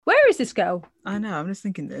this girl? I know, I'm just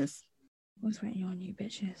thinking this. I was waiting on you,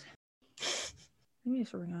 bitches. Let me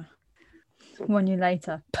just ring her. 1 year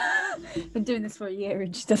later. Been doing this for a year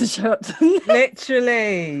and she doesn't show up.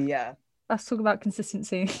 Literally, yeah. Let's talk about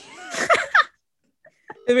consistency.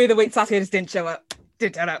 The week Saskia just didn't show up.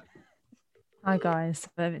 Didn't turn up. Hi guys.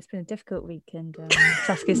 It's been a difficult week and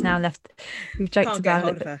Saskia's now left. We've joked Can't get about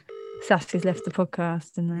hold it. of her. Saskia's left the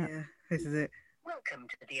podcast and that. Yeah, this is it. Welcome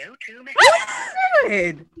to the O2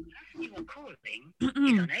 Good. You are calling is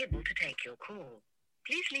unable to take your call.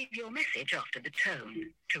 Please leave your message after the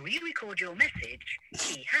tone. To re-record your message,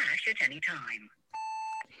 key hash at any time.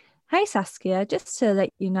 Hey Saskia, just to let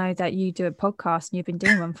you know that you do a podcast and you've been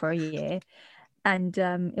doing one for a year. And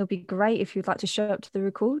it'll be great if you'd like to show up to the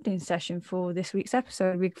recording session for this week's episode.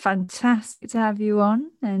 It'd be fantastic to have you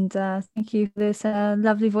on. And thank you for this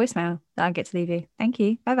lovely voicemail that I get to leave you. Thank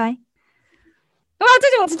you. Bye-bye. Oh, I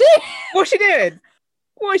don't know what to do. What's she doing?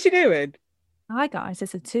 What is she doing? Hi, guys.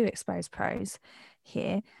 It's the Two Exposed Pros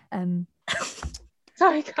here.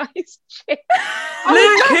 Sorry, guys. Look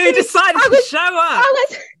who decided to show up.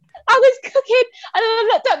 I was cooking and I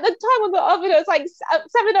looked at the time on the oven. It was like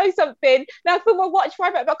 7:00 something. Now I put my watch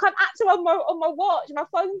right back, but I can't answer on my watch. My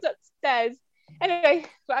phone's upstairs. Anyway,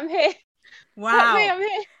 but I'm here. Wow. I'm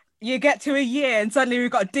here. You get to a year and suddenly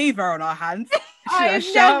we've got a diva on our hands. I'm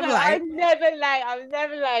never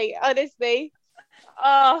late, honestly.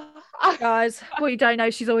 Oh, Guys, what you don't know,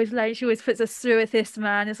 she's always late. She always puts us through with this,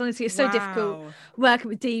 man. It's honestly, it's so difficult working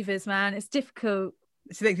with divas, man. It's difficult.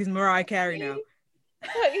 She thinks she's Mariah Carey now.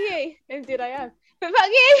 Fuck you. Indeed I am. But fuck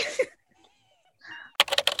you.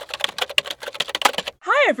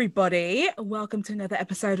 Hi everybody, welcome to another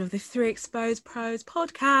episode of the Three Exposed Pros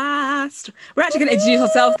podcast. We're actually going to introduce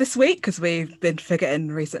ourselves this week because we've been forgetting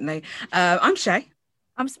recently. I'm Shay.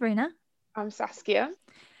 I'm Sabrina. I'm Saskia.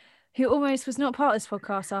 Who almost was not part of this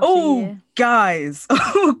podcast after a year.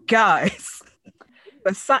 Guys.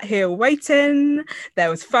 We're sat here waiting. There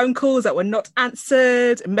was phone calls that were not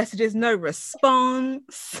answered, messages, no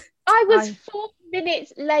response. I was 4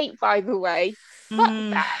 minutes late, by the way. Fuck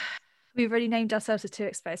that. We've already named ourselves the Two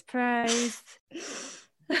Exposed Pros.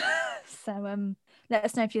 So let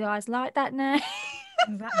us know if you guys like that name.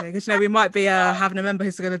 Exactly, because we might be having a member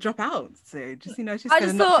who's going to drop out soon. Just she's I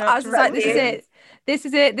just thought I was like, this is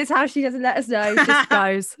it. This is how she doesn't let us know. She just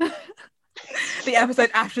goes. The episode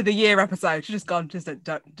after the year episode, she's just gone. Just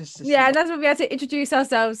yeah, and that's when we had to introduce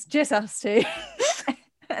ourselves, just us two,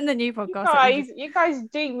 and the new podcast. You guys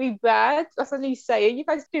doing me bad. That's what he's saying. You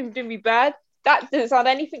guys doing me bad. That doesn't sound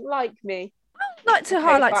anything like me. Like to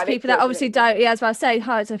highlight to people that obviously don't. Yeah, as I say,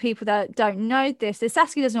 highlight to people that don't know this. If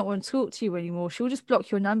Saskia does not want to talk to you anymore, she'll just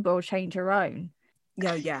block your number or change her own.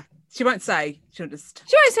 Yeah. She won't say. She won't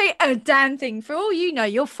say a damn thing. For all you know,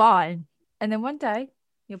 you're fine. And then one day,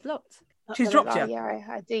 you're blocked. She's dropped you. Yeah,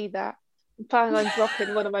 I do that. I'm planning on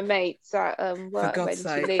dropping one of my mates at work when she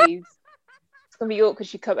leaves. It's gonna be awkward if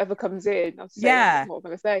she ever comes in. What I'm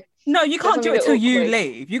gonna say. No, you can't do it till you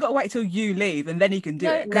leave. You got to wait till you leave and then you can do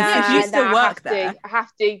it. Because if you still work there, I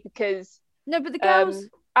have to because but the girls.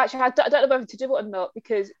 Actually, I don't know whether to do it or not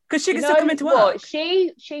because she can still come into work.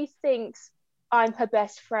 She thinks I'm her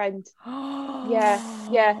best friend.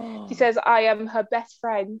 Yeah. She says I am her best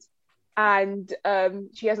friend. And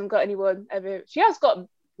she hasn't got anyone ever. She has got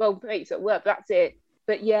mates at work, but that's it.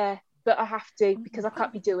 But I have to because I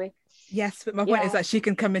can't be doing. Yes, but my point is that she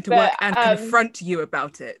can come into work and confront you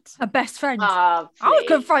about it. Her best friend. I would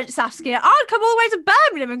confront Saskia. I'd come all the way to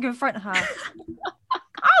Birmingham and confront her.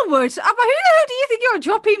 I would. Who the hell do you think you're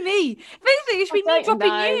dropping me? If anything, it should be me dropping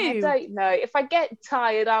you. I don't know. If I get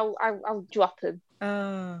tired, I'll drop him.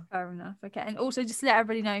 Fair enough. Okay, and also just let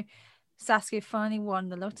everybody know. Saskia finally won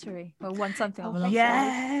the lottery. Well, won something on the lottery.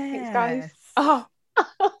 Thanks, guys.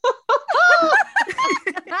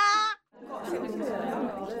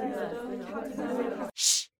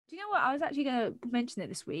 Do you know what? I was actually going to mention it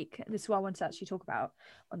this week. This is what I wanted to actually talk about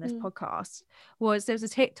on this podcast. Was there was a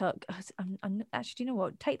TikTok. Actually, do you know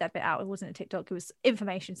what? Take that bit out. It wasn't a TikTok. It was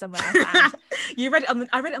information somewhere I found. You read it on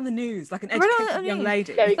I read it on the news, like an educated young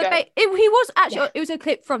lady. There we go. He was actually. It was a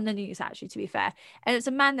clip from the news, actually. To be fair, and it's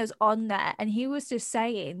a man that was on there, and he was just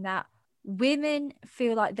saying that women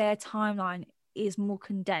feel like their timeline is more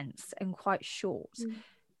condensed and quite short.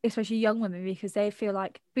 Especially young women, because they feel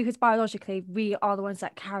like, because biologically we are the ones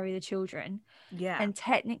that carry the children, and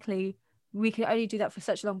technically we can only do that for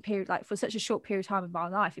such a long period, like for such a short period of time in our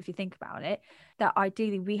life, if you think about it, that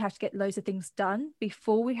ideally we have to get loads of things done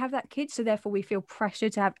before we have that kid, so therefore we feel pressure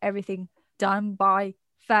to have everything done by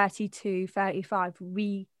 32, 35.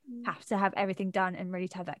 We have to have everything done and ready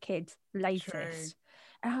to have that kid latest.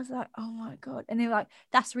 And I was like, oh my God. And they were like,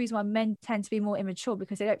 that's the reason why men tend to be more immature,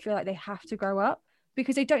 because they don't feel like they have to grow up,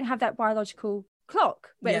 because they don't have that biological clock,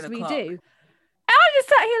 whereas we do. And I just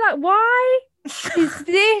sat here like, why is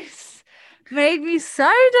this made me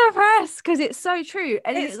so depressed? Because it's so true.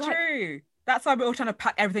 And it's like, true. That's why we're all trying to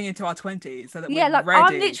pack everything into our 20s so that yeah, we're like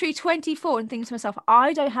ready. I'm literally 24 and thinking to myself,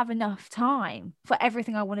 I don't have enough time for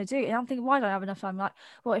everything I want to do. And I'm thinking, why don't I have enough time? Like,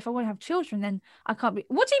 well, if I want to have children, then I can't be.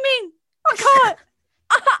 What do you mean? I can't.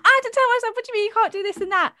 I had to tell myself, what do you mean you can't do this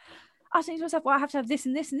and that? I was thinking to myself, well, I have to have this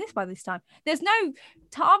and this and this by this time. There's no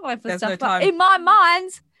timeline for stuff, but in my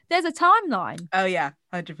mind, there's a timeline. Oh yeah,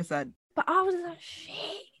 100%. But I was like, shit.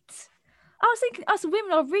 I was thinking us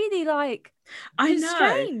women are really like, I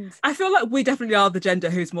know. I feel like we definitely are the gender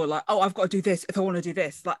who's more like, oh, I've got to do this if I want to do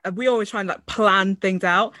this. Like we always try and like plan things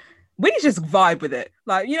out. We need to just vibe with it.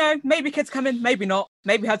 Like, you know, maybe kids come in, maybe not.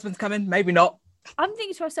 Maybe husbands come in, maybe not. I'm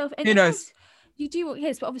thinking to myself, who knows? You do want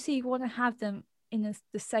kids, but obviously you want to have them in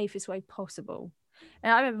the safest way possible.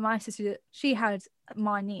 And I remember my sister, she had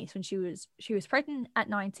my niece when she was pregnant at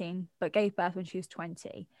 19, but gave birth when she was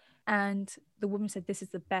 20. And the woman said, this is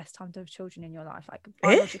the best time to have children in your life, like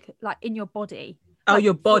biologically, like in your body. Oh, like,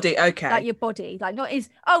 your body, okay. Like your body, like not is,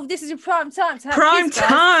 oh, this is your prime time to have prime kids,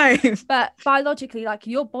 time. But biologically, like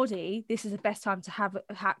your body, this is the best time to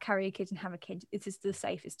carry a kid and have a kid. This is the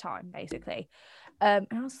safest time, basically. And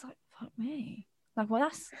I was like, fuck me. Like, well,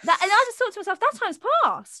 that's that. And I just thought to myself, that time's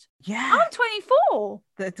passed. Yeah. I'm 24.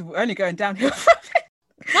 We're only going downhill from it.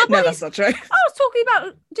 No, that's not true. I was talking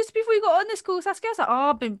about just before you got on this call, Saskia. I was like, oh,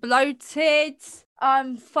 I've been bloated.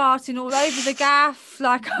 I'm farting all over the gaff.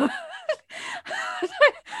 Like, I don't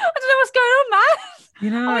know what's going on, man. You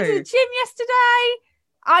know, I went to the gym yesterday.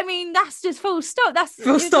 I mean, that's just full stop. That's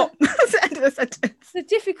full stop. That's the end of the sentence. It's a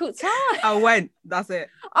difficult time. I went. That's it.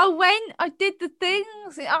 I went. I did the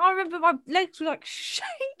things. I remember my legs were like shaking.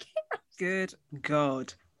 Good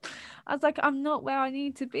God. I was like, I'm not where I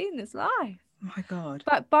need to be in this life. Oh my God.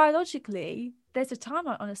 But biologically, there's a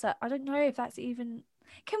timeline on it. I don't know if that's even.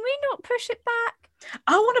 Can we not push it back?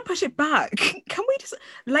 I want to push it back. Can we just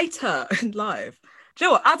later in life? Do you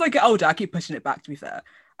know what? As I get older, I keep pushing it back, to be fair.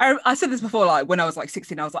 I said this before, like when I was like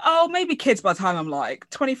 16, I was like, oh, maybe kids by the time I'm like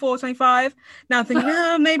 24, 25. Now I'm thinking,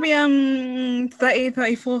 oh, maybe 30,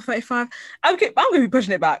 34, 35. I'm going to be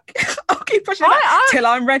pushing it back. I'll keep pushing it back till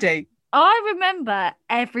I'm ready. I remember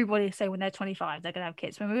everybody saying when they're 25, they're going to have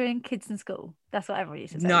kids. When we were in kids in school, that's what everybody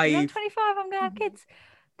used to say. When I'm 25, I'm going to have kids.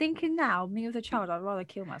 Thinking now, me as a child, I'd rather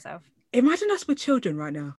kill myself. Imagine us with children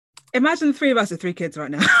right now. Imagine the three of us with 3 kids right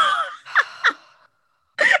now.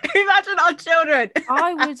 Imagine our children.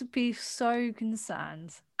 I would be so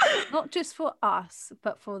concerned, not just for us,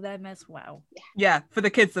 but for them as well. Yeah, for the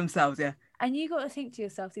kids themselves, yeah. And you got to think to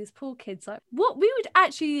yourself, these poor kids, like, what? We would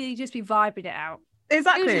actually just be vibing it out.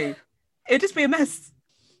 Exactly. It'd just be a mess.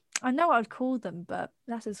 I know I'd call them, but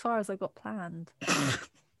that's as far as I got planned. I've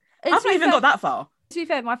not even got that far. To be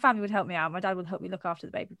fair, my family would help me out. My dad would help me look after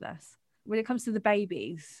the baby, bless. When it comes to the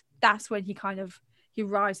babies, that's when he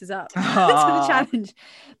rises up to the challenge.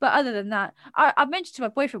 But other than that, I mentioned to my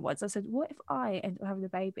boyfriend once, I said, what if I end up having a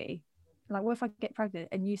baby? Like, what if I get pregnant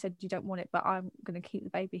and you said you don't want it, but I'm going to keep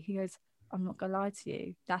the baby? He goes, I'm not going to lie to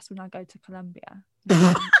you. That's when I go to Colombia.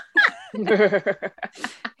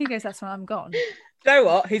 He goes, that's when I'm gone. You know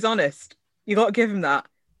what? He's honest. You got to give him that.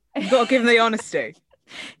 You got to give him the honesty.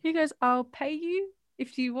 He goes, I'll pay you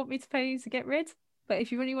if you want me to pay you to get rid. But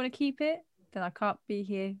if you really want to keep it, then I can't be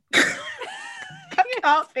here.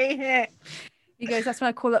 Can't be here. He goes, that's when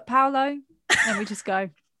I call up Paolo and we just go.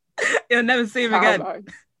 You'll never see him again.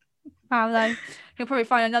 Paolo. He'll probably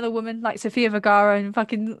find another woman like Sofia Vergara in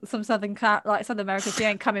fucking some Southern America. She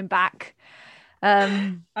ain't coming back.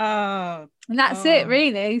 And that's it,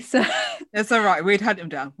 really. So it's all right. We'd hunt him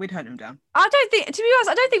down. I don't think, to be honest,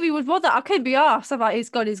 I don't think we would bother. I couldn't be asked. I'm like, he's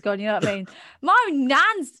gone. You know what I mean? My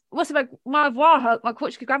nan's, my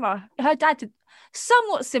Portuguese grandma, her dad did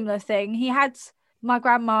somewhat similar thing. He had my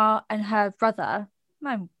grandma and her brother,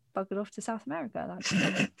 man, buggered off to South America.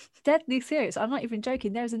 Like, deadly serious. I'm not even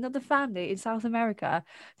joking. There's another family in South America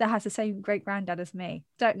that has the same great granddad as me.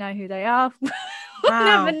 Don't know who they are.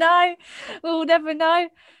 We'll never know.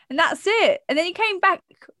 And that's it. And then he came back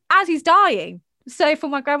as he's dying. So for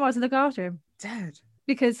my grandma to look after him. Dead.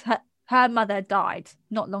 Because her mother died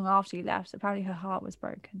not long after he left. Apparently her heart was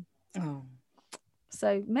broken. Oh.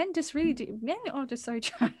 So men just really do. Men are just so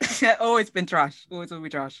trash. Yeah, always been trash. Always will be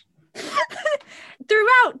trash.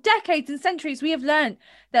 Throughout decades and centuries, we have learned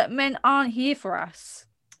that men aren't here for us.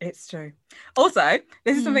 It's true. Also,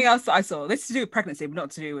 this is something else that I saw. This is to do with pregnancy, but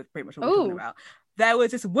not to do with pretty much what we're talking about. there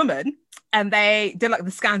was this woman and they did like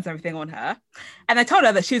the scans and everything on her. And they told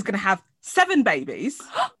her that she was going to have 7 babies.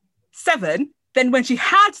 7. Then when she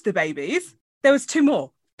had the babies, there was 2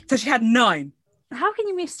 more. So she had 9. How can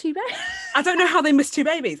you miss 2 babies? I don't know how they missed 2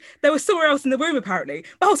 babies. They were somewhere else in the room apparently.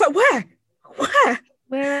 But I was like, where?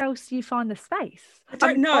 Where else do you find the space? I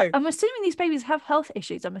don't know. I'm assuming these babies have health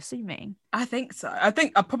issues. I'm assuming. I think so. I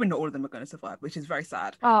think probably not all of them are going to survive, which is very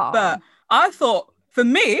sad. Oh. But I thought, for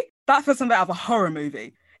me, that feels something out of a horror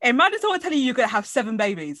movie. Imagine someone telling you you're going to have 7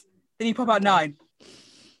 babies, then you pop out 9.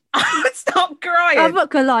 I would stop crying. I'm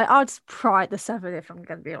not gonna lie, I'd cry at the 7 if I'm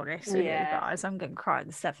gonna be honest with you guys. I'm gonna cry at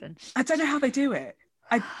the 7. I don't know how they do it.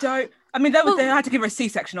 I mean, they had to give her a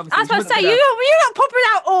C-section, obviously. I was about to say, you're not popping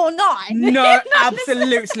out all 9. No,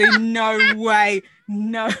 absolutely no way.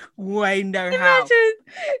 No way, no how.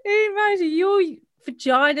 Imagine your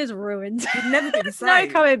vagina's ruined. You'd never be the same. No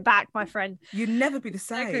coming back, my friend. You'd never be the No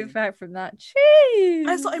same. coming back from that. Jeez.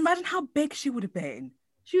 I just thought, imagine how big she would have been.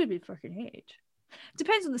 She would be fucking huge.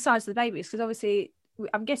 Depends on the size of the babies, because obviously,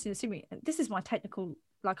 I'm guessing, assuming this is my technical,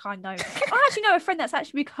 like I know. I actually know a friend that's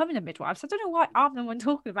actually becoming a midwife, so I don't know why I'm the one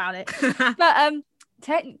talking about it. But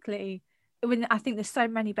technically, when I think there's so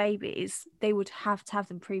many babies, they would have to have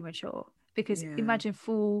them premature. Because imagine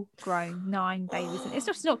full grown 9 babies, and it's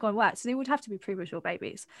just not going to work. So they would have to be premature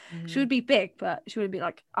babies. She would be big, but she wouldn't be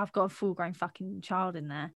like, I've got a full grown fucking child in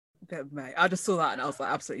there. Yeah, mate, I just saw that and I was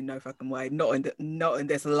like, absolutely no fucking way. Not in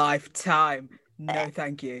this lifetime. No,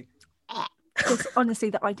 thank you. Because honestly,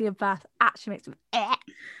 the idea of birth actually makes me. I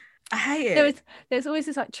hate it. There's always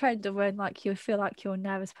this like trend of when like you feel like you're a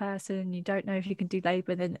nervous person and you don't know if you can do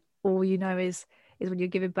labour, and then all you know is when you're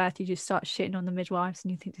giving birth, you just start shitting on the midwives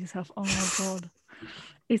and you think to yourself, oh my god,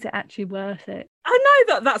 is it actually worth it? I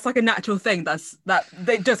know that that's like a natural thing that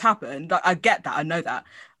just happened. Like, I get that, I know that.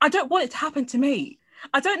 I don't want it to happen to me.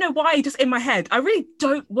 I don't know why, just in my head, I really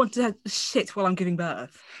don't want to shit while I'm giving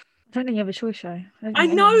birth. I don't think you have a choice, though. I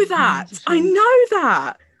know that.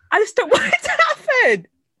 I just don't want it to happen.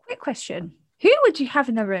 Quick question. Who would you have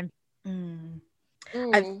in the room?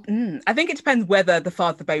 I think it depends whether the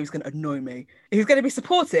father of the baby is going to annoy me. If he's going to be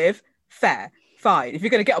supportive, fair, fine. If you're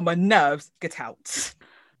going to get on my nerves, get out.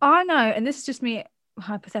 I know, and this is just me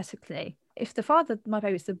hypothetically. If the father of my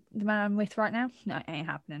baby is the man I'm with right now, no, it ain't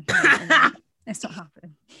happening. It's not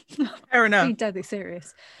happening. Fair enough. Being deadly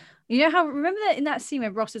serious. You know how, remember that in that scene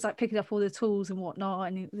where Ross is like picking up all the tools and whatnot,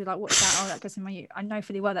 and they're like, what's that? Oh, that goes in my. I know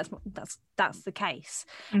fully well that's the case.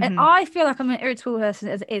 And I feel like I'm an irritable person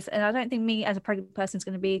as it is, and I don't think me as a pregnant person is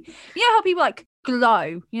going to be. You know how people like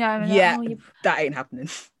glow, you know? Yeah, like, that ain't happening.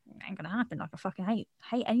 It ain't gonna happen. Like, I fucking hate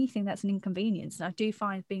anything that's an inconvenience, and I do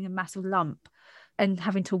find being a massive lump and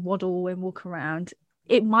having to waddle and walk around,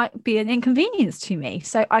 it might be an inconvenience to me.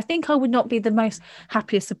 So I think I would not be the most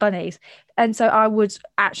happiest of bunnies. And so I would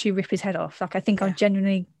actually rip his head off. Like, I think I'd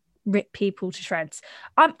genuinely rip people to shreds.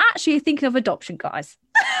 I'm actually thinking of adoption, guys.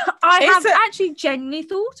 I have actually genuinely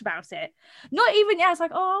thought about it. Not even as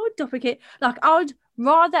like, oh, I would adopt a kid. Like, I would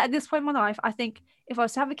rather, at this point in my life, I think if I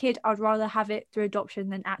was to have a kid, I'd rather have it through adoption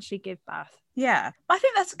than actually give birth. Yeah, I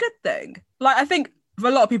think that's a good thing. Like, I think a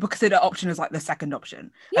lot of people consider adoption as like the second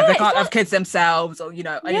option. Yeah, if they can't have kids themselves or, you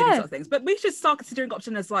know, any of these Yeah. sort of things. But we should start considering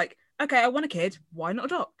option as like, okay, I want a kid. Why not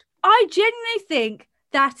adopt? I genuinely think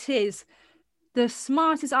that is the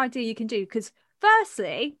smartest idea you can do. Because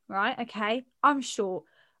firstly, right, okay, I'm short.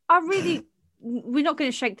 We're not going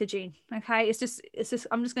to shake the gene, okay? It's just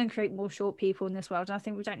I'm just going to create more short people in this world, and I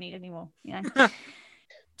think we don't need any more, you know.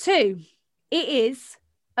 2, it is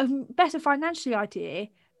a better financial idea,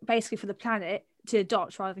 basically, for the planet to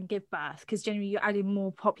adopt rather than give birth, because generally you're adding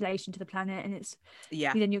more population to the planet, and it's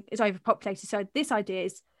overpopulated. So this idea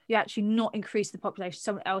is you actually not increase the population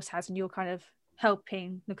someone else has, and you're kind of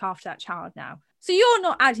helping look after that child now. So you're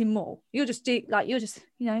not adding more. You're just you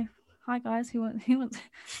know, hi guys, who wants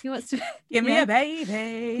to Give me a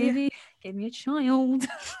baby. give me a child.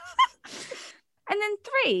 And then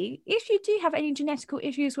 3, if you do have any genetical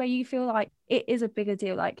issues where you feel like it is a bigger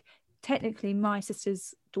deal, like technically my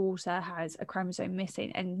sister's daughter has a chromosome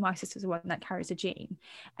missing, and my sister's the one that carries a gene,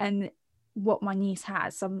 and what my niece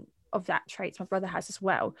has, some of that traits my brother has as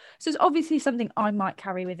well. So it's obviously something I might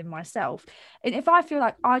carry within myself. And if I feel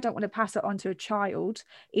like I don't want to pass it on to a child,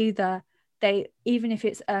 even if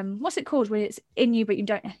it's what's it called when it's in you but you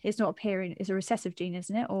don't, it's not appearing, it's a recessive gene,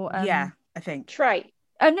 isn't it? Or yeah, I think Trait.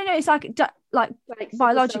 no, it's like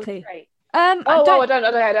biologically. I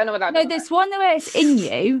don't know what that. No, there's one where it's in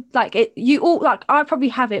you, like it. You all like I probably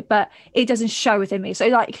have it, but it doesn't show within me. So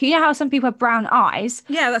like, you know how some people have brown eyes?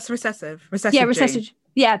 yeah, that's recessive. Yeah, recessive.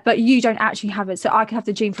 Yeah, but you don't actually have it. So I can have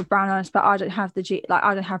the gene for brown eyes, but I don't have the gene. Like,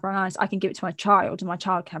 I don't have brown eyes. I can give it to my child, and my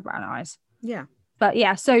child can have brown eyes. Yeah. But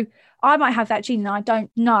yeah, so I might have that gene, and I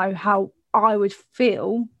don't know how I would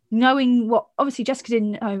feel knowing what. Obviously, Jessica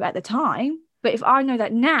didn't know at the time, but if I know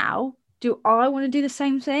that now, do I want to do the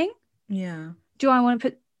same thing? Yeah. Do I want to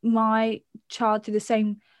put my child through the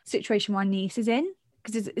same situation my niece is in?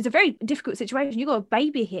 Because it's a very difficult situation. You've got a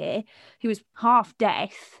baby here who is half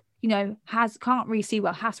deaf, you know, can't really see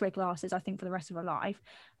well, has to wear glasses, I think, for the rest of her life,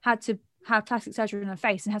 had to have plastic surgery on her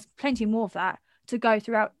face, and has plenty more of that to go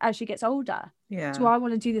throughout as she gets older. Yeah. Do I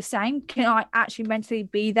want to do the same? Can I actually mentally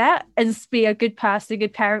be there and be a good person, a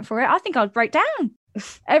good parent for it? I think I'd break down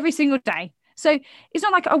every single day. So it's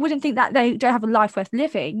not like I wouldn't think that they don't have a life worth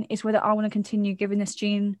living. It's whether I want to continue giving this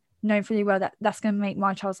gene, knowing fully well that that's going to make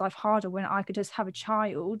my child's life harder, when I could just have a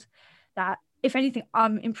child that, if anything,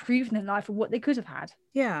 I'm improving their life of what they could have had.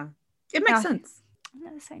 Yeah. It makes sense. And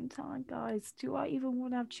at the same time, guys, do I even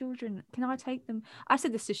want to have children? Can I take them? I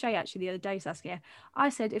said this to Shay actually the other day, Saskia. I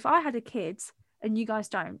said, if I had a kid and you guys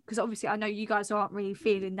don't, because obviously I know you guys aren't really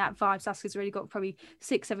feeling that vibe. Saskia's already got probably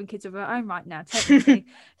 6-7 kids of her own right now. Technically,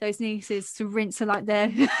 those nieces to rinse her like they're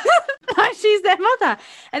like she's their mother.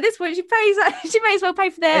 At this point, she may as well pay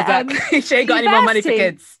for their exactly. She ain't got any more money for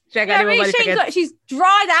kids. She ain't got any more money for kids. She's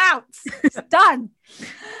dried out. It's done.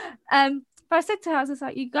 But I said to her, I was just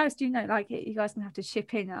like, you guys do know, like, you guys gonna have to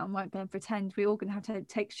chip in. I'm not going to pretend we're all going to have to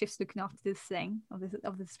take shifts looking after this thing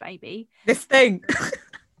of this baby. This thing.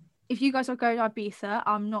 If you guys are going to Ibiza,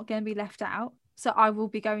 I'm not going to be left out. So I will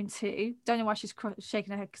be going too. Don't know why she's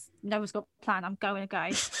shaking her head, because no one's got a plan. I'm going to go.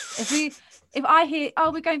 If I hear,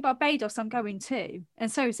 oh, we're going Barbados, I'm going too.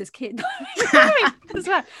 And so is this kid. As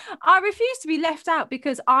well. I refuse to be left out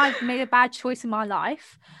because I've made a bad choice in my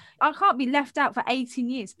life. I can't be left out for 18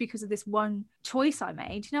 years because of this one choice I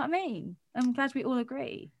made. You know what I mean? I'm glad we all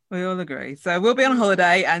agree. We all agree. So we'll be on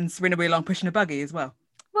holiday, and Serena will be along pushing a buggy as well.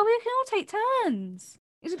 Well, we can all take turns.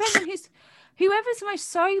 It depends on whoever's the most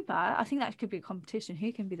sober. I think that could be a competition.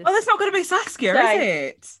 Who can be the... Oh, that's not going to be Saskia, is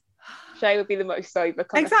it? Shay would be the most sober.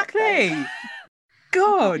 Exactly.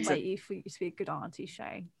 God. I you for you to be a good auntie,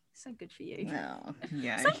 Shay. So good for you. Oh,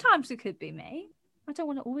 yeah. Sometimes it could be me. I don't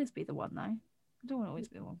want to always be the one, though. I don't want to always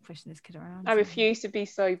be the one pushing this kid around. I refuse to be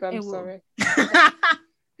sober. I'm sorry.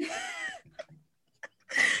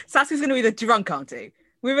 Saskia's going to be the drunk auntie.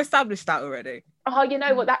 We've established that already. Oh, you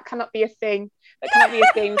know what? That cannot be a thing. That cannot be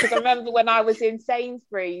a thing, because I remember when I was in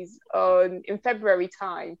Sainsbury's in February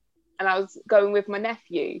time, and I was going with my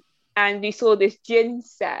nephew, and we saw this gin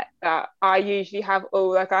set that I usually have,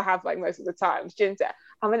 I have most of the time, gin set.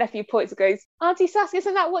 And my nephew points and goes, Auntie Saskia,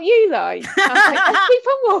 isn't that what you like? I was like, let's keep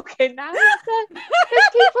on walking now. Let's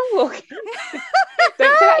keep on walking.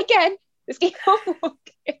 Don't say that again. Let's keep on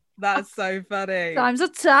walking. That's so funny. Times are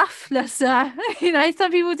tough. Let's some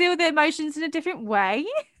people deal with their emotions in a different way.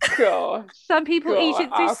 Gosh. Some people eat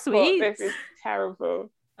it through sweets. This is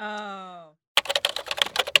terrible. Oh.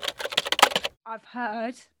 I've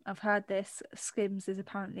heard this. Skims is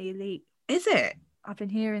apparently elite. Is it? I've been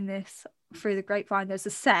hearing this through the grapevine. There's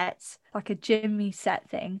a set, like a Jimmy set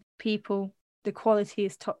thing. The quality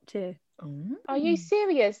is top tier. Are you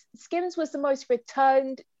serious? Skims was the most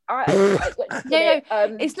returned. No,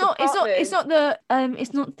 it's not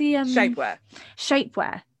the shapewear.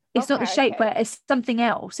 Shapewear. It's not the shapewear. It's something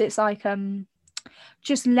else. It's like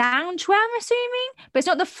just loungewear, I'm assuming, but it's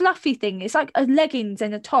not the fluffy thing. It's like a leggings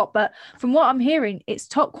and a top. But from what I'm hearing, it's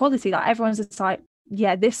top quality. Like, everyone's just like,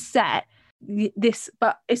 yeah, this set.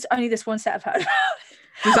 But it's only this one set I've heard.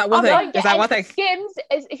 Is that one thing? Is that one thing? Skims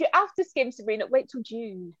if you're after Skims, Sabrina, wait till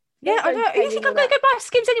June. Yeah, I know. You think I'm going to go buy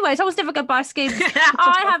Skims anyways? I was never going to buy Skims.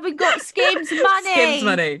 I haven't got Skims money. Skims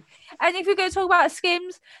money. And if we're going to talk about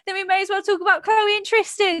Skims, then we may as well talk about Chloe and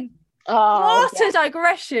Tristan. Oh, what a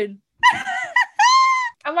digression.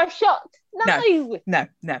 Am I shocked? No.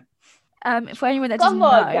 For anyone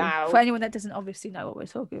that doesn't obviously know what we're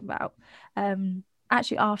talking about,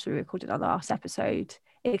 actually, after we recorded our last episode,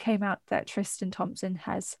 it came out that Tristan Thompson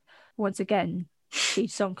has once again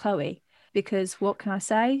cheated on Chloe, because what can I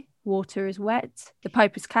say? Water is wet, the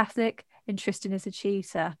Pope is Catholic, and Tristan is a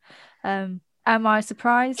cheater. Am I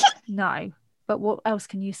surprised? No. But what else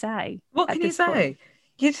can you say? What can you say? Point?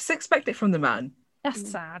 You just expect it from the man.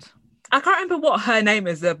 That's sad. I can't remember what her name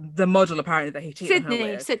is, the model apparently that he cheated on her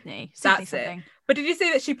with. Sydney. That's something. it. But did you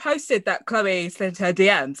see that she posted that Chloe sent her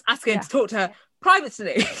DMs asking to talk to her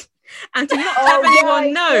privately and to not have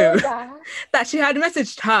anyone know that she had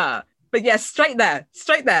messaged her? But yes, straight there.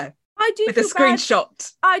 I do with a feel bad.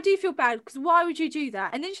 screenshot. I do feel bad because why would you do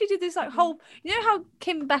that? And then she did this like whole, you know how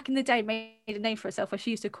Kim back in the day made a name for herself where she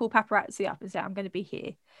used to call paparazzi up and say, I'm going to be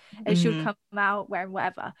here. And she would come out wearing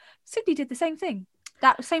whatever. Sydney did the same thing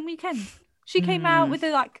that same weekend. She came out with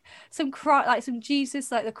some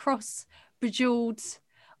Jesus, like the cross bejeweled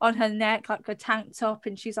on her neck, like a tank top.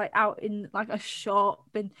 And she's like out in like a shop.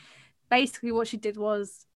 And basically what she did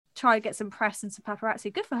was try to get some press and some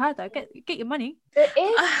paparazzi. Good for her though. Get your money. But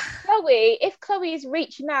if Chloe is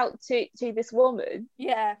reaching out to this woman,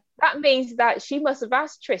 that means that she must have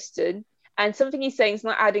asked Tristan, and something he's saying is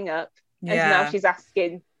not adding up. And now she's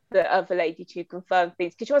asking the other lady to confirm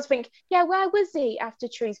things because she wants to think, where was he after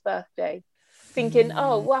True's birthday? Thinking,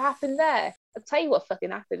 oh, what happened there? I'll tell you what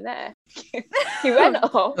fucking happened there. He went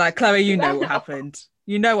off. Like, Chloe, you know what happened.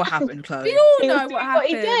 You know what happened, Chloe. We all know what what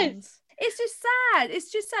he happened. did. It's just sad.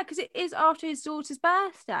 It's just sad because it is after his daughter's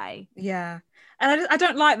birthday. Yeah. And I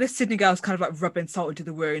don't like this Sydney girl's kind of like rubbing salt into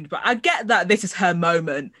the wound, but I get that this is her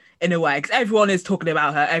moment in a way because everyone is talking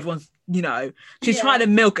about her. Everyone's, she's trying to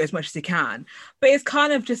milk it as much as she can, but it's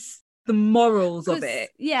kind of just the morals of it.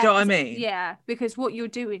 Yeah. Do you know what I mean? Yeah, because what you're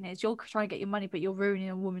doing is you're trying to get your money, but you're ruining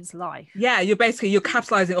a woman's life. Yeah, you're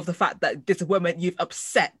capitalizing off the fact that this woman, you've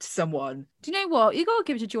upset someone. Do you know what? You got to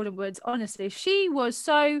give it to Jordan Woods, honestly. She was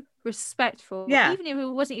so respectful. Yeah. Even if it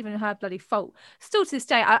wasn't even her bloody fault. Still to this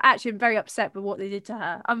day, I actually am very upset with what they did to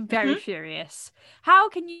her. I'm very furious. How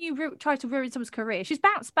can you try to ruin someone's career? She's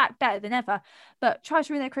bounced back better than ever, but try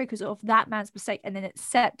to ruin their career because of that man's mistake and then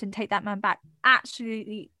accept and take that man back.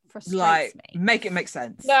 Absolutely frustrates me. Make it make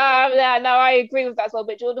sense. No, I agree with that as well.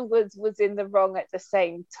 But Jordan Woods was in the wrong at the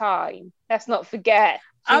same time. Let's not forget.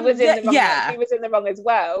 She was in the wrong. Yeah. She was in the wrong as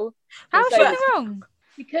well. How is she in the wrong?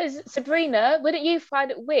 Because Sabrina, wouldn't you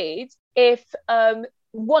find it weird if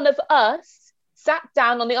one of us sat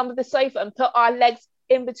down on the arm of the sofa and put our legs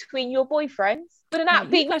in between your boyfriends? Wouldn't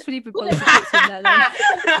that be? You guys would even bother to fix him there,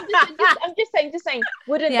 I'm just saying.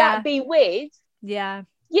 Wouldn't that be weird? Yeah.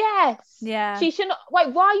 Yes. Yeah. She shouldn't.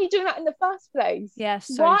 Wait, why are you doing that in the first place? Yes.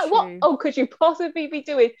 So why? true. What? Oh, could you possibly be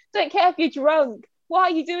doing? Don't care if you're drunk. Why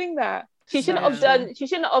are you doing that? She shouldn't have done. She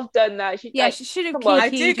shouldn't have done that. She should have. I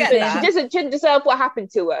do get that. She shouldn't deserve what happened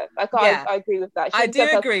to her. Like I agree with that. I do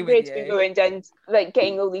agree with you. To be ruined and like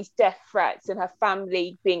getting all these death threats and her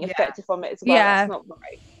family being affected from it as well. Yeah. That's not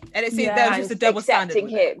right. And it seems there was just a double standard.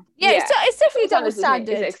 Him. Yeah, it's definitely a double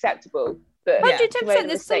standard. It's acceptable. 110%.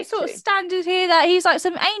 There's some sort of standard here that he's like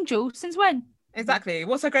some angel. Since when? Exactly.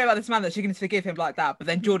 What's so great about this man that she can forgive him like that? But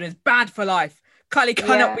then Jordan is banned for life. Kylie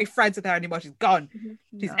cannot be friends with her anymore. She's gone.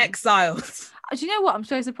 She's exiled. Do you know what? I'm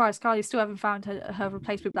so surprised Kylie still haven't found her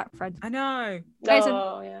replacement black friend. I know.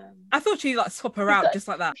 Yeah. I thought she'd like swap her out just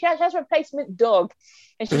like that. She has a replacement dog,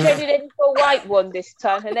 and she traded in for a white one this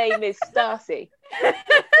time. Her name is Stacy.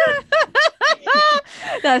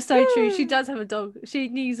 That's so true. She does have a dog. She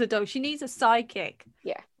needs a dog. She needs a sidekick.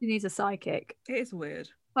 Yeah. She needs a sidekick. It is weird.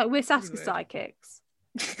 Like we're Saskia sidekicks.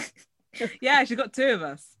 Yeah, she's got two of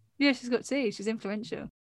us. Yeah, she's got two. She's influential.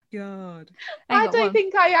 God. I don't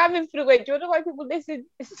think I am influential. I don't know why people listen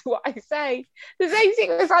to what I say. The same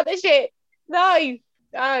thing as other shit. No.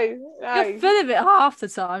 You're full of it half the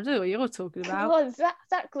time. Do what you're talking about. Come on,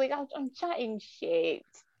 exactly. I'm chatting shit.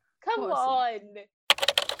 Come on.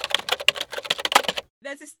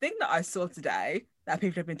 There's this thing that I saw today that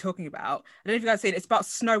people have been talking about. I don't know if you guys seen it. It's about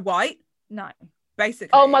Snow White. No.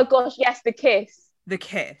 Basically. Oh my gosh, yes, the kiss. The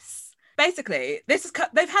kiss. Basically,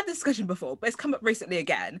 they've had this discussion before, but it's come up recently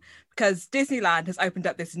again because Disneyland has opened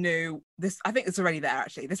up this I think it's already there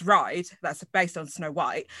actually, this ride that's based on Snow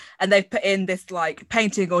White, and they've put in this like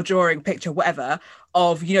painting or drawing picture, whatever,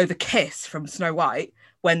 of the kiss from Snow White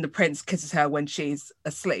when the prince kisses her when she's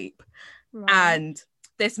asleep. Right. And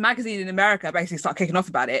this magazine in America basically started kicking off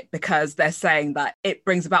about it because they're saying that it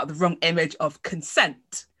brings about the wrong image of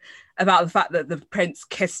consent, about the fact that the prince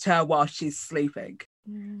kissed her while she's sleeping.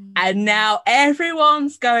 And now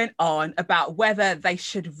everyone's going on about whether they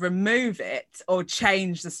should remove it or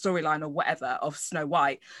change the storyline or whatever of Snow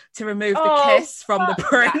White to remove the kiss from the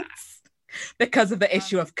prince because of the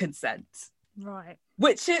issue of consent. Right.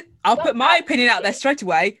 I'll put my opinion out there straight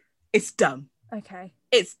away. It's dumb. Okay.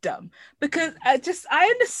 It's dumb because I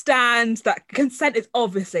understand that consent is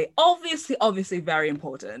obviously very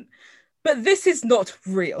important, but this is not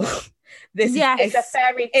real. It's a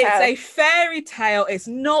fairy tale. It's a fairy tale. It's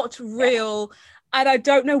not real. And I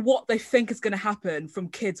don't know what they think is going to happen from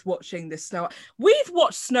kids watching this Snow White. We've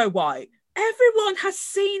watched Snow White. Everyone has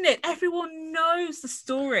seen it. Everyone knows the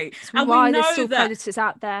story. That's why there's still predators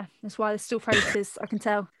out there. That's why there's still predators, I can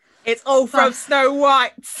tell. It's all from Snow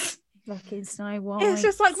White. Fucking Snow White. It's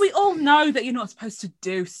just like, we all know that you're not supposed to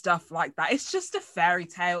do stuff like that. It's just a fairy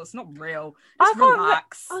tale. It's not real. Just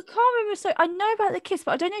relax. I can't remember. So I know about the kiss,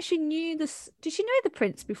 but I don't know if she knew this. Did she know the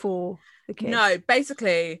prince before the kiss? No,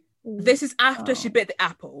 basically, this is after she bit the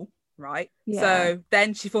apple, right? Yeah. So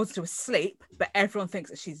then she falls into a sleep, but everyone thinks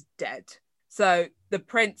that she's dead. So the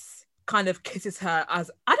prince kind of kisses her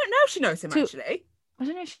as, I don't know if she knows him actually. I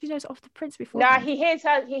don't know if she knows of the prince before. Nah, he hears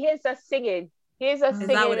her singing. He hears her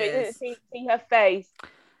singing, what but it he is? doesn't see her face.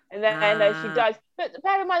 And then she dies. But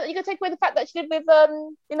bear in mind that you're gonna take away the fact that she did with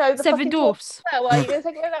the Seven fucking Dwarfs. Well, you're gonna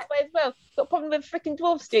take away that way as well. Got a problem with freaking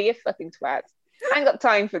dwarfs, do you fucking twat? I ain't got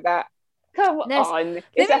time for that. Come on.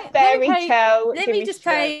 It's a fairy tale. Let me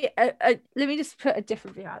just put a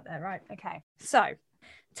different view out there, right? Okay. So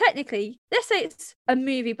technically, let's say it's a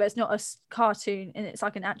movie, but it's not a cartoon and it's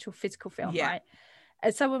like an actual physical film, right?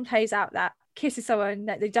 And someone plays out that kisses someone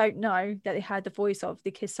that they don't know that they had the voice of, they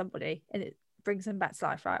kiss somebody and it brings them back to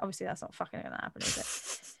life, right? Obviously, that's not fucking gonna happen, is it?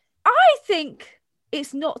 I think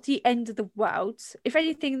it's not the end of the world. If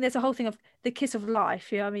anything, there's a whole thing of the kiss of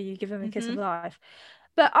life. You know what I mean? You give them a kiss of life.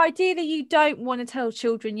 But ideally, you don't want to tell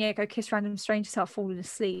children, go kiss random strangers without falling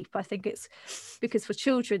asleep. I think it's because for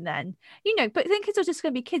children then, but then kids are just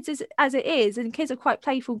going to be kids as it is. And kids are quite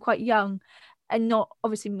playful and quite young and not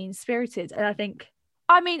obviously mean-spirited. And I think,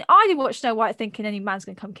 I didn't watch Snow White thinking any man's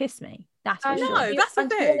going to come kiss me. That's for sure. No, that's the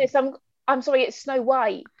thing. I'm sorry, it's Snow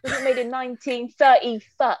White. It was made in 1930.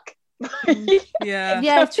 Fuck.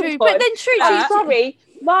 Yeah, true. But then true. Sorry,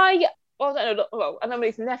 I know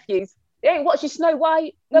it's nephews. They ain't watching Snow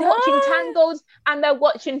White. They're watching Tangled and they're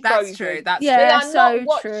watching Frozen. That's true. That's they are so not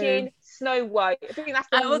watching true. Snow White. I think that's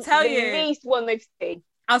I will tell the you. least one they've seen.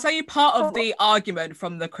 I'll tell you, part of the argument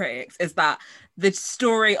from the critics is that the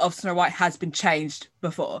story of Snow White has been changed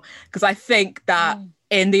before. Because I think that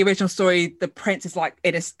in the original story, the prince is like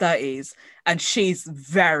in his 30s and she's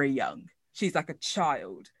very young. She's like a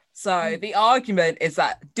child. So the argument is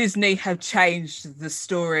that Disney have changed the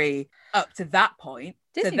story up to that point.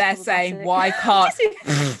 Disney's so they're saying,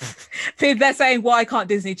 they're saying, why can't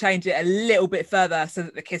Disney change it a little bit further so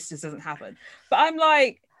that the kiss just doesn't happen? But I'm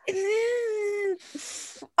like, to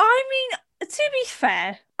be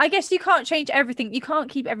fair, I guess you can't change everything. You can't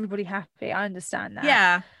keep everybody happy. I understand that.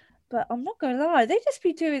 Yeah. But I'm not going to lie, they just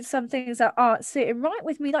be doing some things that aren't sitting right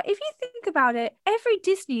with me. Like, if you think about it, every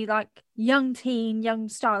Disney, like, young teen, young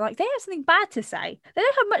star, like, they have something bad to say. They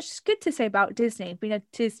don't have much good to say about Disney, being a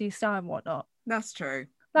Disney star and whatnot. That's true.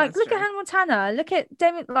 Like, look at Hannah Montana. Look at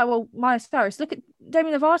Demi, Miley Cyrus. Look at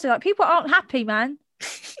Demi Lovato. Like, people aren't happy, man.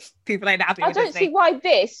 People ain't happy with Disney. I don't see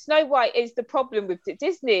why Snow White is the problem with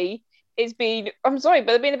Disney. Is being, I'm sorry,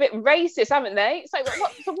 but they've been a bit racist, haven't they? It's like,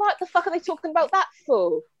 what the fuck are they talking about that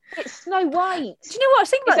for? It's Snow White. Do you know what I was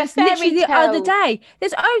thinking about this literally the other day?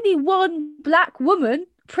 There's only one black woman,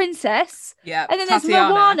 princess. Yeah. And then there's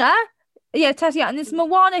Moana. Yeah, Tatiana. And there's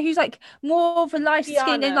Moana, who's like more of a light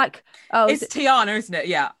skin and like, it's Tiana, isn't it?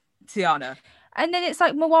 Yeah, Tiana. And then it's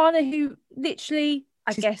like Moana, who literally,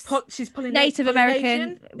 she's pulling Native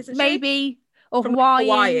American, maybe, or from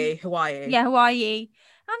Hawaii. Hawaii. Yeah, Hawaii.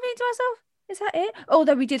 I'm thinking to myself, is that it?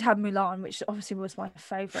 Although we did have Mulan, which obviously was my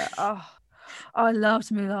favourite. Oh, I loved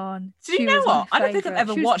Mulan. Do you know what? I don't think I've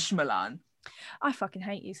ever watched Mulan. I fucking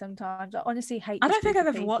hate you sometimes. I honestly hate. I don't think I've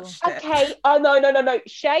ever watched it. Okay. Oh no.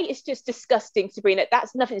 Shay is just disgusting, Sabrina.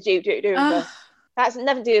 That's nothing to do with us. That's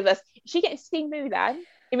nothing to do with us. She gets to see Mulan.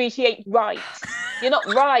 I mean, she ain't right. You're not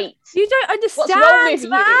right. You don't understand, what's wrong with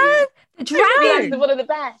man. The dragon is one of the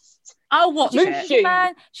best. I'll watch it.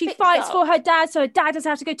 Man, she fights for her dad, so her dad doesn't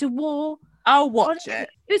have to go to war. I'll watch it.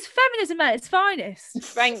 It was feminism at its finest.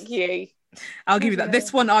 Thank you. I'll give you that.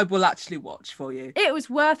 This one I will actually watch for you. It was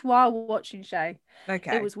worthwhile watching, Shay.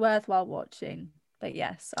 Okay. It was worthwhile watching. But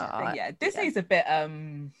yes. Disney's a bit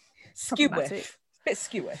skew-whiff. Bit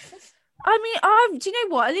skew-whiff. I mean, do you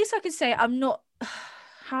know what? At least I can say I'm not,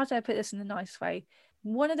 how do I put this in a nice way?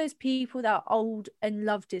 One of those people that are old and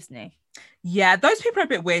love Disney. Yeah, those people are a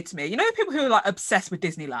bit weird to me. You know the people who are like obsessed with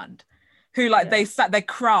Disneyland? Who they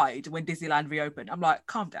cried when Disneyland reopened. I'm like,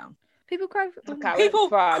 calm down. People cry. People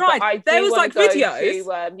cried. There was like videos.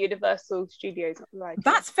 To, Universal Studios.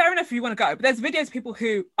 That's fair enough if you want to go, but there's videos of people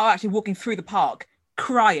who are actually walking through the park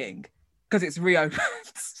crying because it's reopened.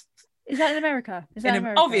 Is that in America?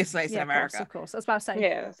 Obviously, it's in America. Of course. I was about to say,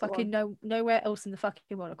 yeah, fucking nowhere else in the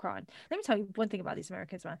fucking world are crying. Let me tell you one thing about these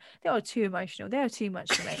Americans, man. They are too emotional. They are too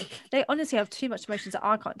much for me. They honestly have too much emotions that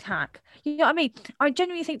I can't tack. You know what I mean? I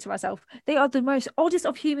genuinely think to myself, they are the most oddest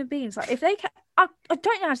of human beings. Like, if they can, I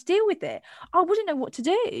don't know how to deal with it. I wouldn't know what to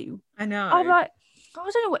do. I know. I'm like, I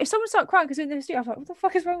don't know what if someone started crying because in the street, I was like, what the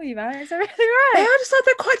fuck is wrong with you, man? Is everything They right? are just like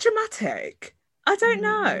they're quite dramatic. I don't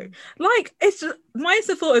know. Like it's just my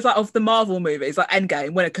instant thought is like of the Marvel movies, like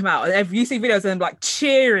Endgame when it came out, and if you see videos of them like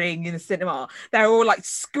cheering in the cinema, they're all like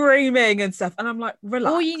screaming and stuff, and I'm like,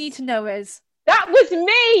 relax. All you need to know is That was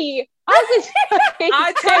me. I was.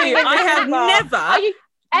 I tell you, I have never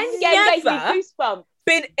Endgame gave me never goosebumps.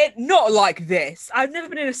 been it not like this. I've never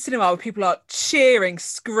been in a cinema where people are cheering,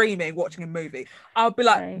 screaming, watching a movie. I'll be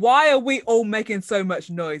like, Right. why are we all making so much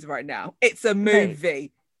noise right now? It's a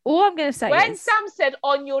movie. all I'm gonna say When is Sam said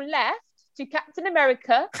on your left to Captain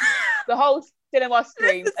America, the whole cinema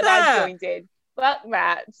screamed and I joined in. Fuck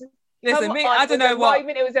that. Listen, Come me, on, I don't know what.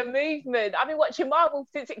 Moment, it was a movement. I've been watching Marvel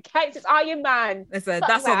since it came, since Iron Man. Listen, Fuck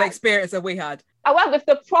that's not the that. experience that we had. I went with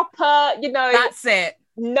the proper, That's it.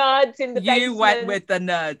 nerds in the basement. You went with the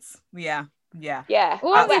nerds. Yeah. Yeah.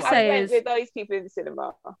 All I'm I gonna went, say I went is- with those people in the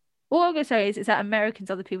cinema. all I'm gonna say is that Americans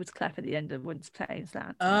are the people to clap at the end of Once Planes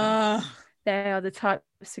Land. They are the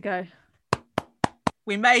types to go.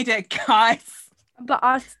 We made it, guys. But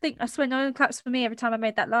I swear no one claps for me every time I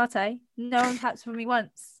made that latte. No one claps for me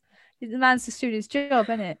once. The man's just doing his job,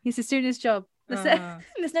 isn't it? He's just doing his job.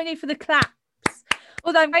 There's no need for the claps.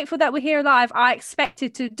 Although I'm grateful that we're here alive, I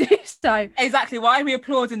expected to do so. Exactly. Why are we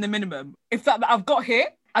applauding the minimum? If that I've got here,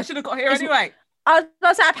 I should have got here anyway. I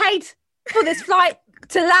paid for this flight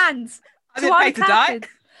to land. I So didn't pay I'm to die. clapping.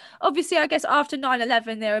 Obviously, I guess after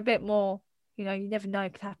 9/11, they're a bit more, you never know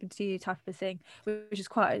could happen to you type of thing, which is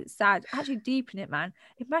quite sad. Actually, deep in it, man.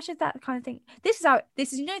 Imagine that kind of thing. This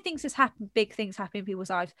is things just happen, big things happen in people's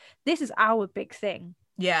lives. This is our big thing.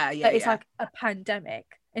 Yeah. It's like a pandemic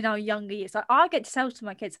in our younger years. Like I get to tell to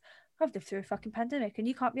my kids, I've lived through a fucking pandemic and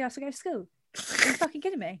you can't be asked to go to school. Are you fucking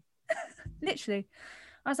kidding me? Literally.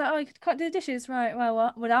 I was like, oh, you can't do the dishes, right?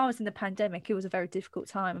 Well, when I was in the pandemic, it was a very difficult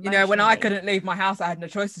time. when I emotionally. couldn't leave my house, I had no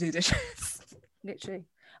choice to do dishes. Literally,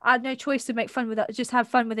 I had no choice to make fun with that. Just have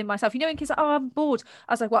fun within myself. When kids are like, oh, I'm bored.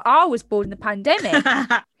 I was like, well, I was bored in the pandemic.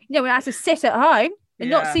 When I had to sit at home and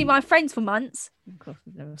not see my friends for months. Of course,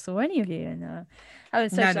 I never saw any of you, and I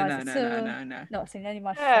was socialised. No. Not seeing any of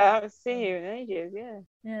my Yeah, I friends. haven't seen you in ages.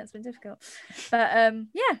 Yeah. It's been difficult, but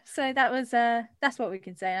so that was that's what we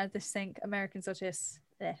can say. I just think Americans are just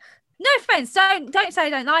no offense, don't say I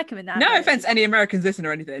don't like them in that. No way. offense to any Americans listening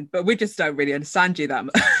or anything, but we just don't really understand you that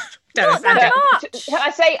much. Not that much.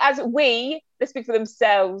 I say as we, they speak for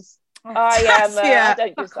themselves. Oh, I am. Yeah. I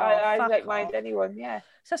don't just. Fuck I off, don't fuck mind off. anyone. Yeah.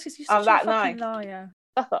 Saski's, you're I'm such a that fucking nice. liar.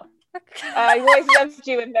 I always loved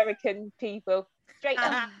you, American people. Straight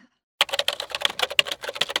up.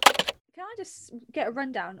 Can I just get a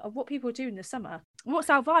rundown of what people do in the summer? What's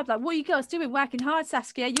our vibe like? What are you girls doing? Working hard,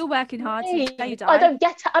 Saskia. You're working hard. Hey, Till you die. I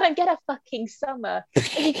don't get a fucking summer.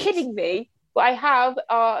 Are you kidding me? What I have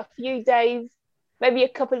are a few days, maybe a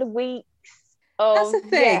couple of weeks. That's the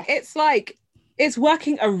thing. It's like it's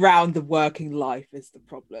working around the working life is the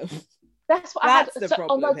problem. That's what That's I had. the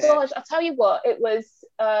Oh my problem here. gosh! I tell you what, it was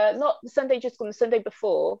not the Sunday just gone, the Sunday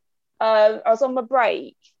before. I was on my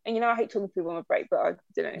break, and I hate talking to people on my break, but I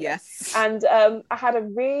didn't. Yes. And I had a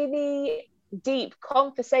really deep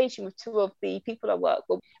conversation with two of the people I work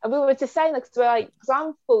with, and we were just saying because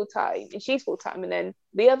I'm full time and she's full time, and then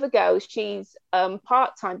the other girl, she's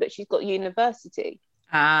part time, but she's got university.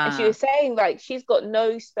 And she was saying she's got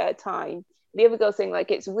no spare time. The other girl saying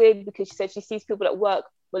it's weird because she said she sees people at work,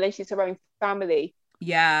 but then she's her own family.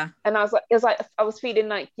 Yeah. And I was feeling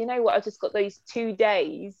what? I've just got those 2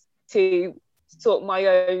 days to sort my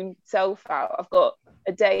own self out. I've got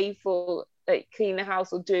a day for cleaning the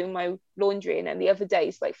house or doing my laundry, and then the other day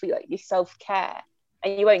is for your self-care,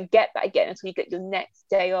 and you won't get that again until you get your next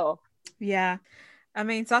day off. Yeah. I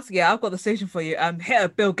mean, Saskia, I've got the solution for you. Hit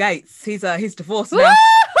up Bill Gates. He's divorced now.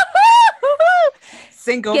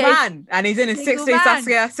 Single man, and he's in his Single 60s. man.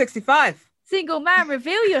 Saskia, 65. Single man,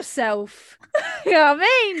 reveal yourself. You know what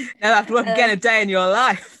I mean? Never have to work again a day in your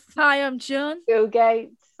life. Hi, I'm John. Bill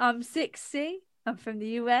Gates. I'm 60. I'm from the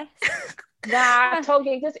US. Nah, I told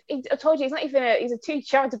you. I told you he's not even he's a too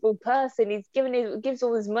charitable person. He's gives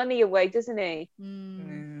all his money away, doesn't he?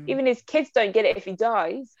 Mm. Even his kids don't get it if he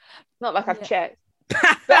dies. Not like I've Yeah. checked.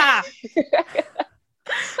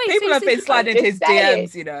 Wait, People so have been since- sliding into his just saying.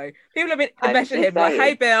 DMs, People have been I'm messaging just him like, saying.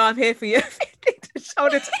 hey, Bill, I'm here for you.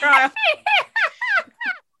 Shoulder to cry.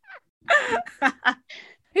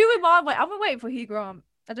 Who am I? Wait, I'm waiting for Hugh Grant.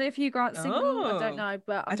 I don't know if Hugh Grant's single. I Oh. don't know,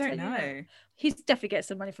 but I I'm don't telling you, know. he's definitely getting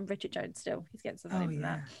some money from Richard Jones still. He's getting some money Oh, from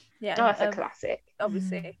yeah. that. Yeah, Oh, that's a and, classic.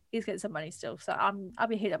 obviously he's getting some money still. So I'll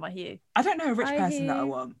be hitting up my Hugh. I don't know a rich I person that I hear-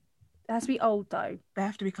 want. It has to be old though. They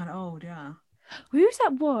have to be kind of old, yeah. Who's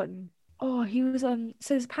that one? Oh, he was so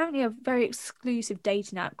there's apparently a very exclusive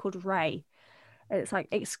dating app called Ray. And it's like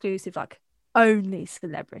exclusive, like only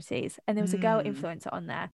celebrities. And there was a girl influencer on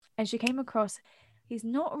there, and she came across. He's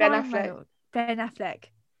not Ben Ryan Affleck. Reynolds. Ben Affleck.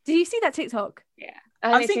 Did you see that TikTok? Yeah.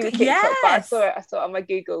 I I think- think TikTok, but I saw yes. it on my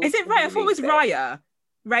Google. Is it Raya? I thought it was Raya.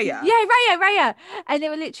 Raya. Yeah, Raya. And they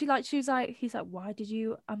were literally like, he's like, why did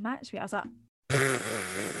you unmatch me? I was like,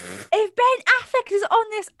 if Ben Affleck is on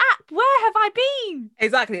this app, where have I been?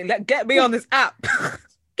 Exactly. Get me on this app.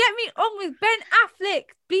 Get me on with Ben Affleck.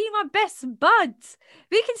 Be my best buds.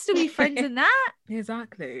 We can still be friends in that.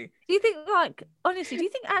 Exactly. Do you think, like, honestly, do you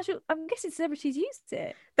think I'm guessing celebrities used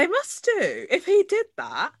it? They must do. If he did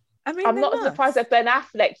that, I mean, I'm they not must. surprised that Ben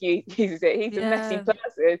Affleck uses it. He's a messy Yeah.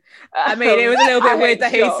 person. I mean, it was a little bit I'm weird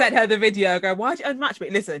that he shocked. sent her the video going, why'd you unmatch me?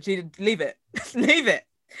 Listen, she didn't leave it. Leave it.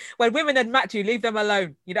 When women unmatch you, leave them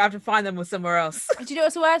alone. You don't have to find them with somewhere else. Do you know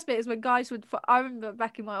what's the worst bit is when guys would, I remember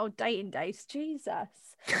back in my old dating days, Jesus.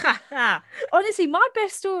 Honestly, my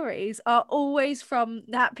best stories are always from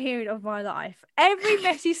that period of my life. Every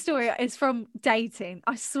messy story is from dating.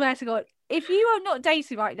 I swear to God, if you are not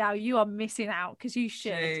dating right now, you are missing out because you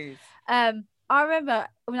should. Jeez. I remember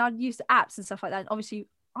when I used apps and stuff like that. And obviously,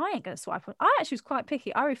 I ain't gonna swipe on. I actually was quite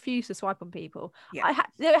picky. I refused to swipe on people. Yeah.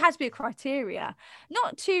 There had to be a criteria,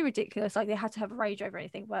 not too ridiculous, like they had to have a Range Rover or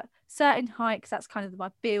anything, but certain height, 'cause that's kind of my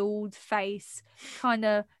build, face, kind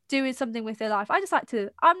of doing something with their life. I just like to.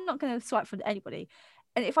 I'm not gonna swipe for anybody,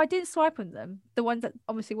 and if I didn't swipe on them, the ones that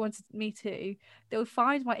obviously wanted me to, they would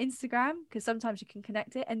find my Instagram because sometimes you can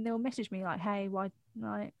connect it, and they'll message me like, "Hey, why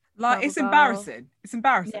like?" Like, it's blah, blah, embarrassing. It's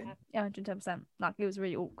embarrassing. Yeah, 110%. Like it was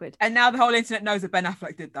really awkward. And now the whole internet knows that Ben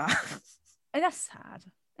Affleck did that. And that's sad.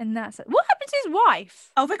 And that's sad. What happened to his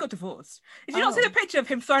wife? Oh, they got divorced. Did you not see Oh. the picture of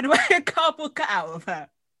him throwing away a cardboard cutout of her?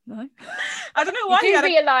 No. I don't know why You he do had a...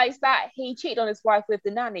 realise that he cheated on his wife with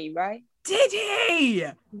the nanny, right? Did he?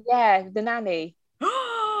 Yeah, the nanny.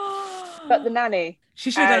 But the nanny.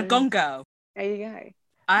 She should have done a And- Gone Girl. There you go.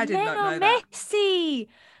 I did Men not are know that. messy.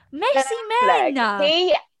 Ben Messy Affleck,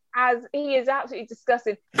 men. he is absolutely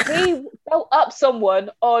disgusting. He felt up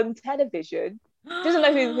someone on television. Doesn't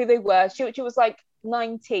know who they were. She was like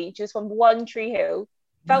 19. She was from One Tree Hill.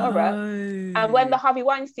 Felt her up. And when the Harvey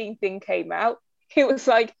Weinstein thing came out, he was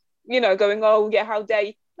like, going, oh yeah, how dare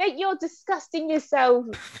you? Mate, you're disgusting yourself.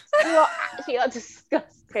 You're actually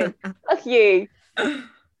disgusting. Fuck you.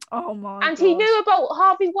 Oh my And God. he knew about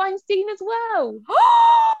Harvey Weinstein as well.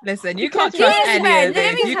 Listen, you Because can't trust he is, any man. of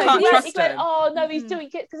Let this. me You tell can't you, trust he went, him. oh no, he's doing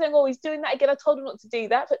it because he's doing that again. I told him not to do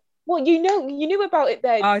that. But well, you knew about it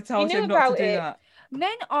then. I told you knew him not to about do it. that.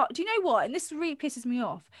 Men are, do you know what? And this really pisses me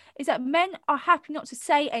off, is that men are happy not to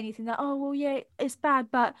say anything that, oh, well, yeah, it's bad,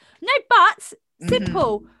 but no buts.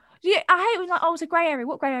 Simple. Yeah, I hate when, like, oh, it's a grey area.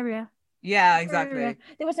 What grey area? Yeah, Grey exactly. area.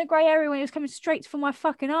 There was no grey area when it was coming straight for my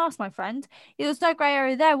fucking ass, my friend. There was no grey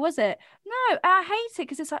area there, was it? No, and I hate it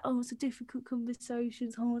because it's like, oh, it's a difficult conversation,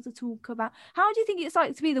 it's hard to talk about. How do you think it's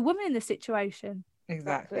like to be the woman in this situation?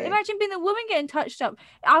 Exactly. Imagine being the woman getting touched up.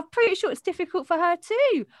 I'm pretty sure it's difficult for her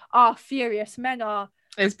too. Oh, furious men are.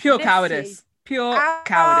 It's pure Messy. cowardice. Pure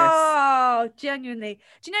cowardice. Oh, genuinely.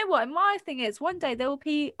 Do you know what? And my thing is, one day there will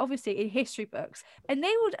be obviously in history books, and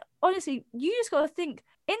they would honestly, you just got to think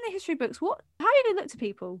in the history books, how are you going to look to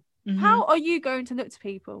people? Mhm. How are you going to look to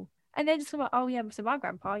people? And they're just like, oh yeah, so my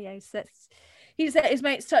grandpa, yeah, he just let his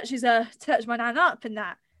mates touch my nan up and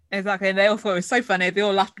that. Exactly. And they all thought it was so funny. They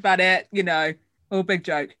all laughed about it, all big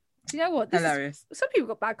joke. Do you know what? Hilarious. Some people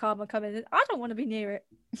got bad karma coming in. I don't want to be near it.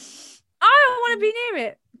 I don't want to be near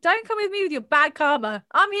it. Don't come with me with your bad karma.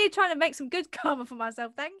 I'm here trying to make some good karma for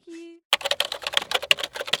myself. Thank you.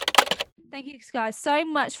 Thank you guys so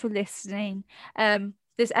much for listening.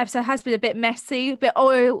 This episode has been a bit messy, a bit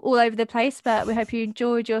all over the place, but we hope you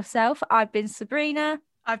enjoyed yourself. I've been Sabrina.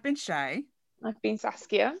 I've been Shay. I've been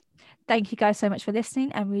Saskia. Thank you guys so much for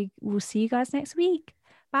listening, and we will see you guys next week.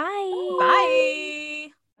 Bye.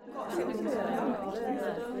 Bye.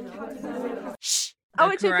 I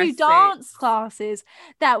went to a few Aggressive. dance classes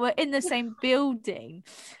that were in the same building,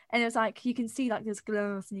 and it was like you can see like there's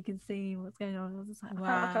glass and you can see what's going on. I was just like,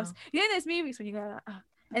 Wow. you know, those movies when you go like,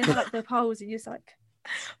 and then like the poles, and you're just like,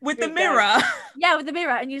 With the Good mirror. yeah, with the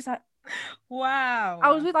mirror, and you're just like, Wow. I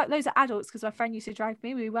was with like loads of adults because my friend used to drag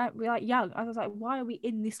me. We were like young. I was like, why are we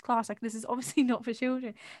in this class? Like, this is obviously not for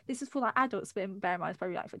children. This is for like adults, but bear in mind, it's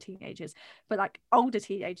probably like for teenagers, but like older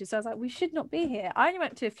teenagers. So I was like, we should not be here. I only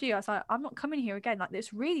went to a few. I was like, I'm not coming here again. Like,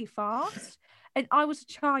 it's really fast. And I was a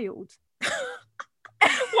child.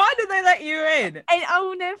 Why did they let you in? And I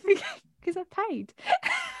will never forget because I paid.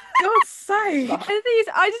 God's sake. And the thing is,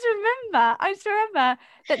 I just remember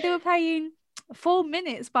that they were playing 4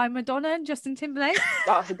 Minutes by Madonna and Justin Timberlake.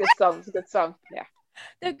 That's a good song. It's a good song. Yeah.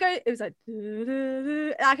 It was like,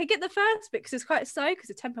 I could get the first bit because it's quite slow because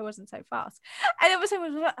the tempo wasn't so fast. And it was, I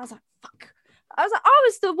was like, fuck. I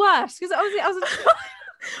was the worst because I was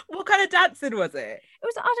What kind of dancing was it? It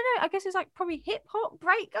was, I don't know, I guess it was like probably hip hop,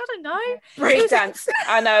 break, I don't know. Break dance.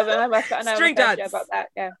 I know Street dance about that.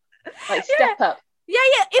 Yeah. Like Step Up. Yeah,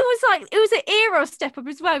 it was an era of Step Up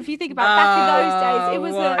as well. If you think about back in those days, it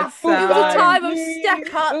was a time of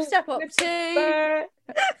Step Up too.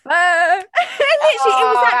 Literally, it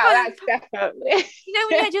was that kind of, definitely. you know,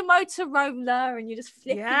 when you had your Motorola and you're just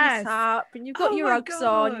flipping this up and you've got your Uggs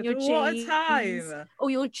on, your jeans, or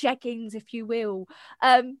your jeggings, if you will.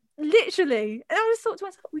 Literally, and I just thought to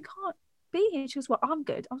myself, we can't be here. She was, well, I'm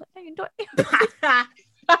good. I was like, no, you're not.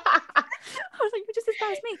 I was like, you're just as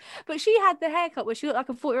bad as me. But she had the haircut where she looked like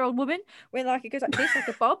a 40-year-old woman, where like it goes like this, like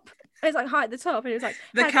a bob. And it's like high at the top, and it was like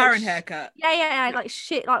the Karen haircut. Yeah, like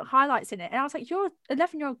shit, like highlights in it. And I was like, you're an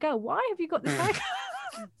 11-year-old girl. Why have you got this haircut?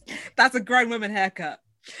 That's a grown woman haircut.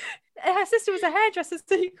 And her sister was a hairdresser,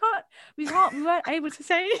 so we weren't able to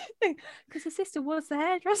say anything because her sister was the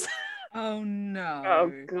hairdresser. Oh no.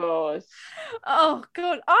 Oh god. Oh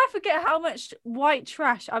god. I forget how much white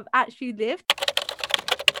trash I've actually lived.